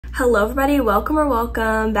Hello everybody,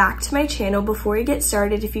 welcome back to my channel. Before we get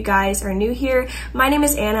started, if you guys are new here, my name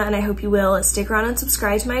is Anna and I hope you will stick around and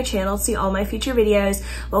subscribe to my channel to see all my future videos.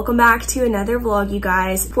 Welcome back to another vlog, you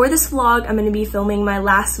guys. For this vlog, I'm going to be filming my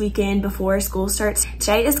last weekend before school starts.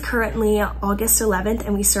 Today is currently August 11th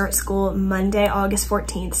and we start school Monday, August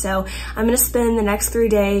 14th. So I'm going to spend the next 3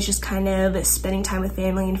 days just kind of spending time with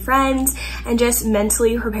family and friends and just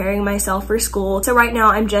mentally preparing myself for school. So right now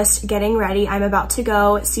I'm just getting ready. I'm about to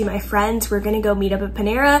go see my friends. We're gonna go meet up at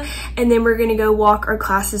Panera and then we're gonna go walk our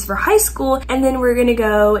classes for high school and then we're gonna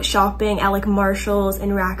go shopping at like Marshall's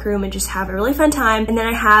and Rack Room and just have a really fun time. And then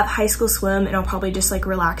I have high school swim and I'll probably just like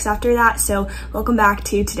relax after that. So welcome back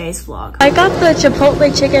to today's vlog. I got the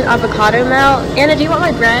Chipotle chicken avocado melt. Anna, do you want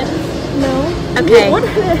my bread? No. Okay.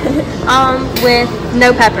 With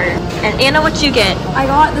no pepper. And Anna, what'd you get? I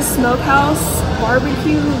got the Smokehouse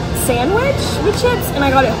barbecue sandwich with chips and I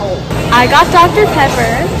got it whole. I got Dr.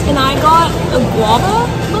 Pepper. And I got a guava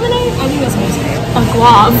lemonade. I think that's what you say. A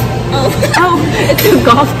guava. Oh, It's a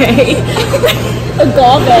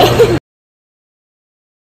agave. agave.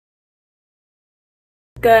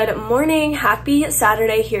 Good morning, happy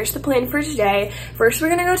Saturday. Here's the plan for today. First, we're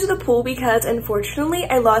gonna go to the pool because unfortunately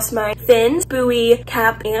I lost my fins, buoy,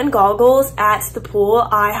 cap, and goggles at the pool.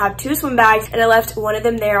 I have 2 swim bags and I left one of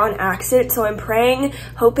them there on accident. So I'm praying,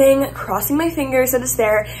 hoping, crossing my fingers that it's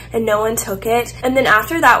there and no one took it. And then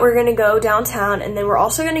after that, we're gonna go downtown and then we're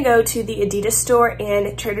also gonna go to the Adidas store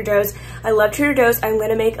and Trader Joe's. I love Trader Joe's. I'm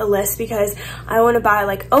gonna make a list because I wanna buy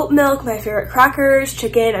like oat milk, my favorite crackers,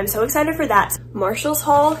 chicken. I'm so excited for that. Marshall's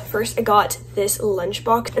haul. First, I got this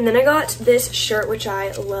lunchbox and then I got this shirt, which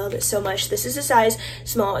I love so much. This is a size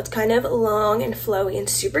small. It's kind of long and flowy and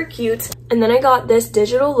super cute. And then I got this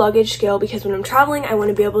digital luggage scale because when I'm traveling, I want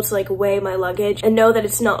to be able to like weigh my luggage and know that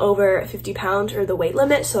it's not over 50 pounds or the weight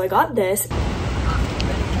limit. So I got this.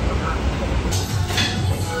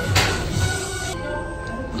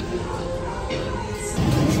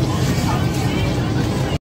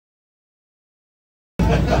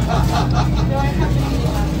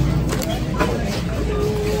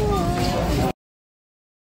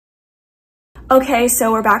 Okay,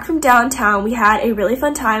 so we're back from downtown. We had a really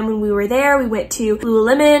fun time when we were there. We went to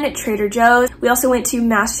VLLO, Trader Joe's. We also went to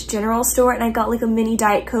Mass General Store and I got like a mini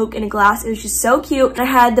Diet Coke in a glass. It was just so cute. I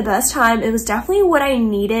had the best time. It was definitely what I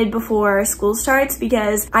needed before school starts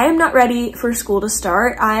because I am not ready for school to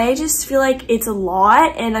start. I just feel like it's a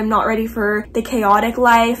lot and I'm not ready for the chaotic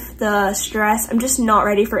life, the stress. I'm just not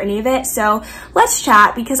ready for any of it. So let's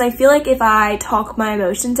chat because I feel like if I talk my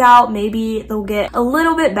emotions out, maybe they'll get a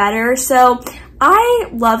little bit better. So I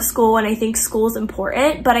love school and I think school is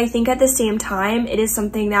important, but I think at the same time, it is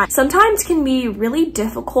something that sometimes can be really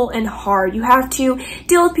difficult and hard. You have to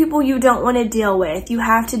deal with people you don't want to deal with. You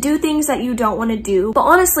have to do things that you don't want to do. But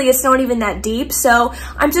honestly, it's not even that deep. So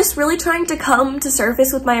I'm just really trying to come to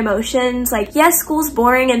surface with my emotions. Like, yes, school's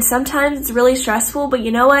boring and sometimes it's really stressful, but you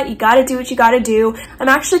know what? You got to do what you got to do. I'm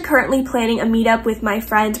actually currently planning a meetup with my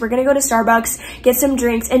friends. We're going to go to Starbucks, get some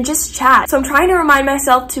drinks, and just chat. So I'm trying to remind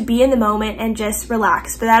myself to be in the moment and just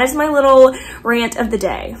relax. But that is my little rant of the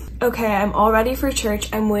day. Okay, I'm all ready for church.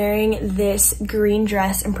 I'm wearing this green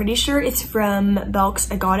dress. I'm pretty sure it's from Belk's.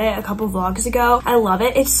 I got it a couple vlogs ago. I love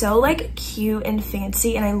it. It's so like cute and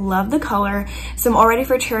fancy and I love the color. So I'm all ready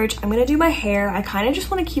for church. I'm gonna do my hair. I kind of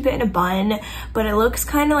just want to keep it in a bun, but it looks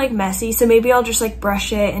kind of like messy. So maybe I'll just like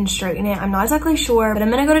brush it and straighten it. I'm not exactly sure, but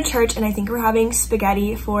I'm gonna go to church and I think we're having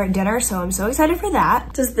spaghetti for dinner. So I'm so excited for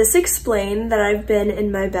that. Does this explain that I've been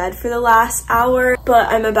in my bed for the last hour? But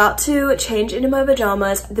I'm about to change into my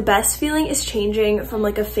pajamas. The best feeling is changing from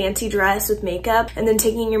like a fancy dress with makeup and then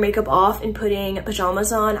taking your makeup off and putting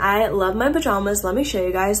pajamas on. I love my pajamas. Let me show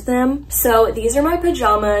you guys them. So these are my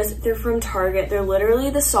pajamas. They're from Target. They're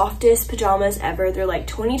literally the softest pajamas ever. They're like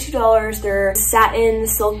 $22. They're satin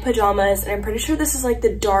silk pajamas and I'm pretty sure this is like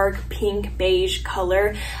the dark pink beige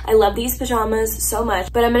color. I love these pajamas so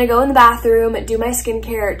much. But I'm gonna go in the bathroom, do my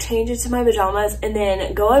skincare, change into my pajamas, and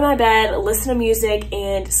then go in my bed, listen to music,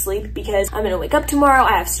 and sleep because I'm gonna wake up tomorrow.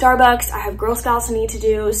 I have Starbucks, I have Girl Scouts I need to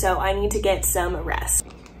do, so I need to get some rest.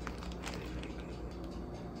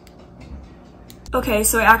 Okay,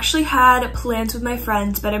 so I actually had plans with my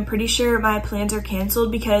friends, but I'm pretty sure my plans are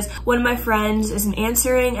canceled because one of my friends isn't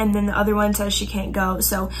answering and then the other one says she can't go.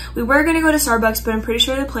 So we were gonna go to Starbucks, but I'm pretty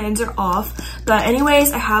sure the plans are off. But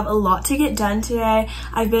anyways, I have a lot to get done today.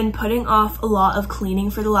 I've been putting off a lot of cleaning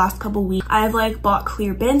for the last couple weeks. I've like bought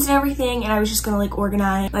clear bins and everything, and I was just gonna like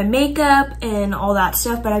organize my makeup and all that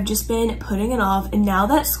stuff, but I've just been putting it off. And now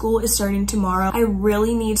that school is starting tomorrow, I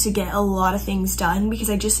really need to get a lot of things done because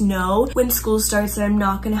I just know when school starts, starts and I'm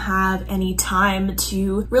not gonna have any time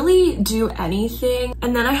to really do anything.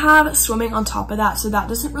 And then I have swimming on top of that, so that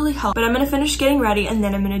doesn't really help. But I'm gonna finish getting ready and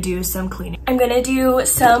then I'm gonna do some cleaning. I'm gonna do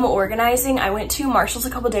some organizing. I went to Marshall's a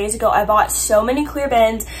couple days ago. I bought so many clear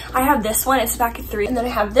bins. I have this one, it's a pack of 3. And then I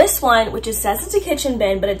have this one, which says it's a kitchen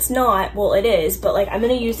bin, but it's not. Well, it is, but like I'm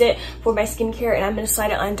gonna use it for my skincare and I'm gonna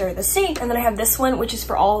slide it under the sink. And then I have this one, which is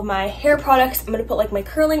for all of my hair products. I'm gonna put like my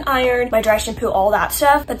curling iron, my dry shampoo, all that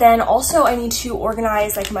stuff. But then also I need to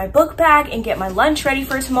organize like my book bag and get my lunch ready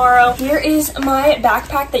for tomorrow. Here is my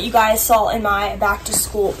backpack that you guys saw in my back to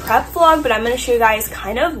school prep vlog, but I'm gonna show you guys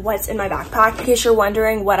kind of what's in my backpack in case you're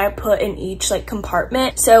wondering what I put in each like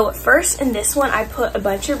compartment. So first in this one, I put a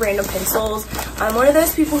bunch of random pencils. I'm one of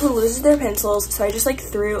those people who loses their pencils, so I just like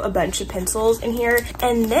threw a bunch of pencils in here.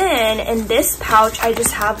 And then in this pouch, I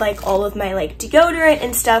just have like all of my like deodorant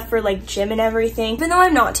and stuff for like gym and everything. Even though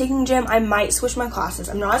I'm not taking gym, I might switch my classes.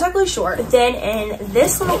 I'm not exactly sure. But then in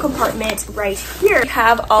this little compartment right here, we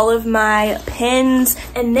have all of my pens.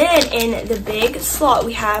 And then in the big slot,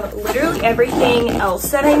 we have literally everything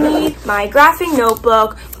else that I need. My graphing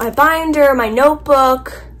notebook, my binder, my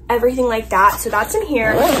notebook, everything like that. So that's in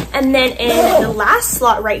here. And then in the last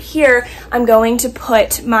slot right here, I'm going to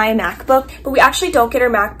put my MacBook, but we actually don't get our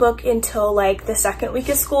MacBook until like the second week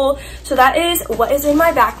of school. So that is what is in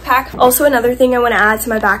my backpack. Also, another thing I want to add to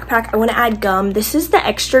my backpack, I want to add gum. This is the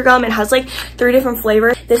extra gum. It has like 3 different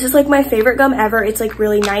flavors. This is like my favorite gum ever. It's like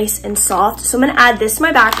really nice and soft. So I'm going to add this to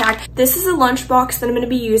my backpack. This is a lunchbox that I'm going to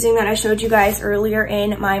be using that I showed you guys earlier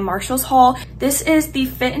in my Marshall's haul. This is the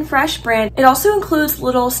Fit and Fresh brand. It also includes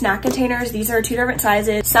little snack containers. These are 2 different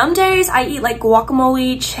sizes. Some days I eat like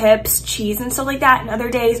guacamole, chips, cheese, and stuff like that. And other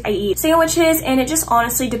days I eat sandwiches, and it just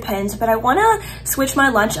honestly depends. But I want to switch my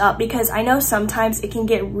lunch up because I know sometimes it can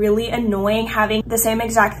get really annoying having the same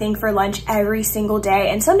exact thing for lunch every single day.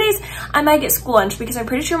 And some days I might get school lunch because I'm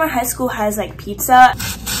pretty sure my high school has like pizza.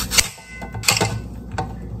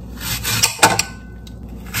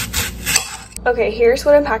 Okay, here's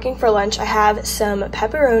what I'm packing for lunch. I have some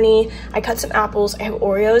pepperoni, I cut some apples, I have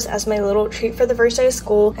Oreos as my little treat for the first day of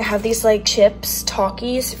school. I have these like chips,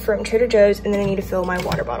 Takis from Trader Joe's, and then I need to fill my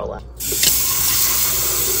water bottle up.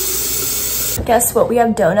 Guess what? We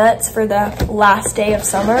have donuts for the last day of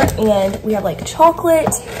summer, and we have like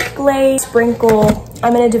chocolate, glaze, sprinkle.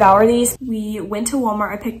 I'm gonna devour these. We went to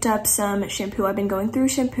Walmart. I picked up some shampoo. I've been going through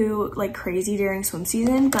shampoo like crazy during swim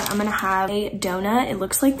season, but I'm gonna have a donut. It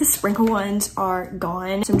looks like the sprinkle ones are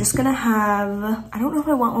gone. So I'm just gonna have, I don't know if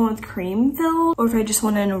I want one with cream filled or if I just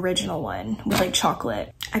want an original one with like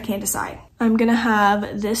chocolate. I can't decide. I'm gonna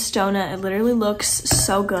have this donut. It literally looks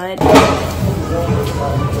so good.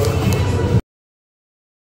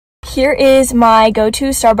 Here is my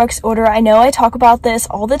go-to Starbucks order. I know I talk about this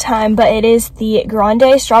all the time, but it is the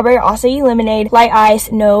Grande Strawberry Acai Lemonade, light ice,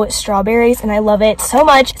 no strawberries, and I love it so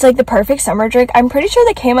much. It's like the perfect summer drink. I'm pretty sure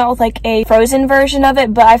they came out with like a frozen version of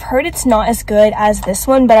it, but I've heard it's not as good as this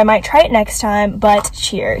one, but I might try it next time. But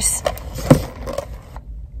cheers.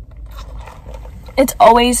 It's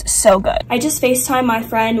always so good. I just FaceTimed my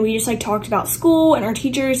friend. We just like talked about school and our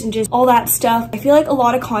teachers and just all that stuff. I feel like a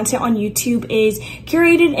lot of content on YouTube is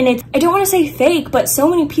curated, and it's, I don't want to say fake, but so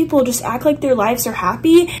many people just act like their lives are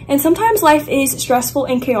happy. And sometimes life is stressful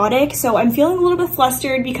and chaotic. So I'm feeling a little bit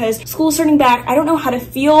flustered because school's starting back. I don't know how to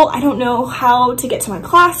feel. I don't know how to get to my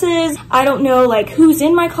classes. I don't know like who's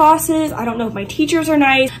in my classes. I don't know if my teachers are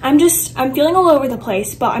nice. I'm feeling all over the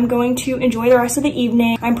place, but I'm going to enjoy the rest of the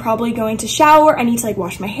evening. I'm probably going to shower. I need to like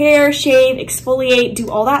wash my hair, shave, exfoliate, do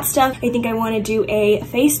all that stuff. I think I want to do a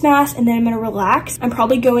face mask, and then I'm going to relax. I'm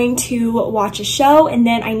probably going to watch a show, and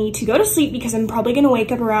then I need to go to sleep because I'm probably going to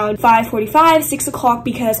wake up around 5:45, 6 o'clock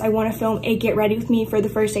because I want to film a get ready with me for the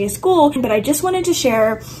first day of school. But I just wanted to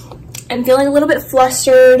share, I'm feeling a little bit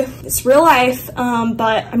flustered. It's real life,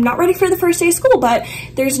 but I'm not ready for the first day of school, but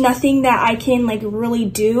there's nothing that I can like really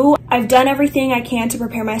do. I've done everything I can to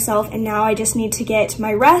prepare myself, and now I just need to get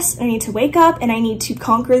my rest. I need to wake up and I need to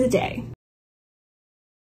conquer the day.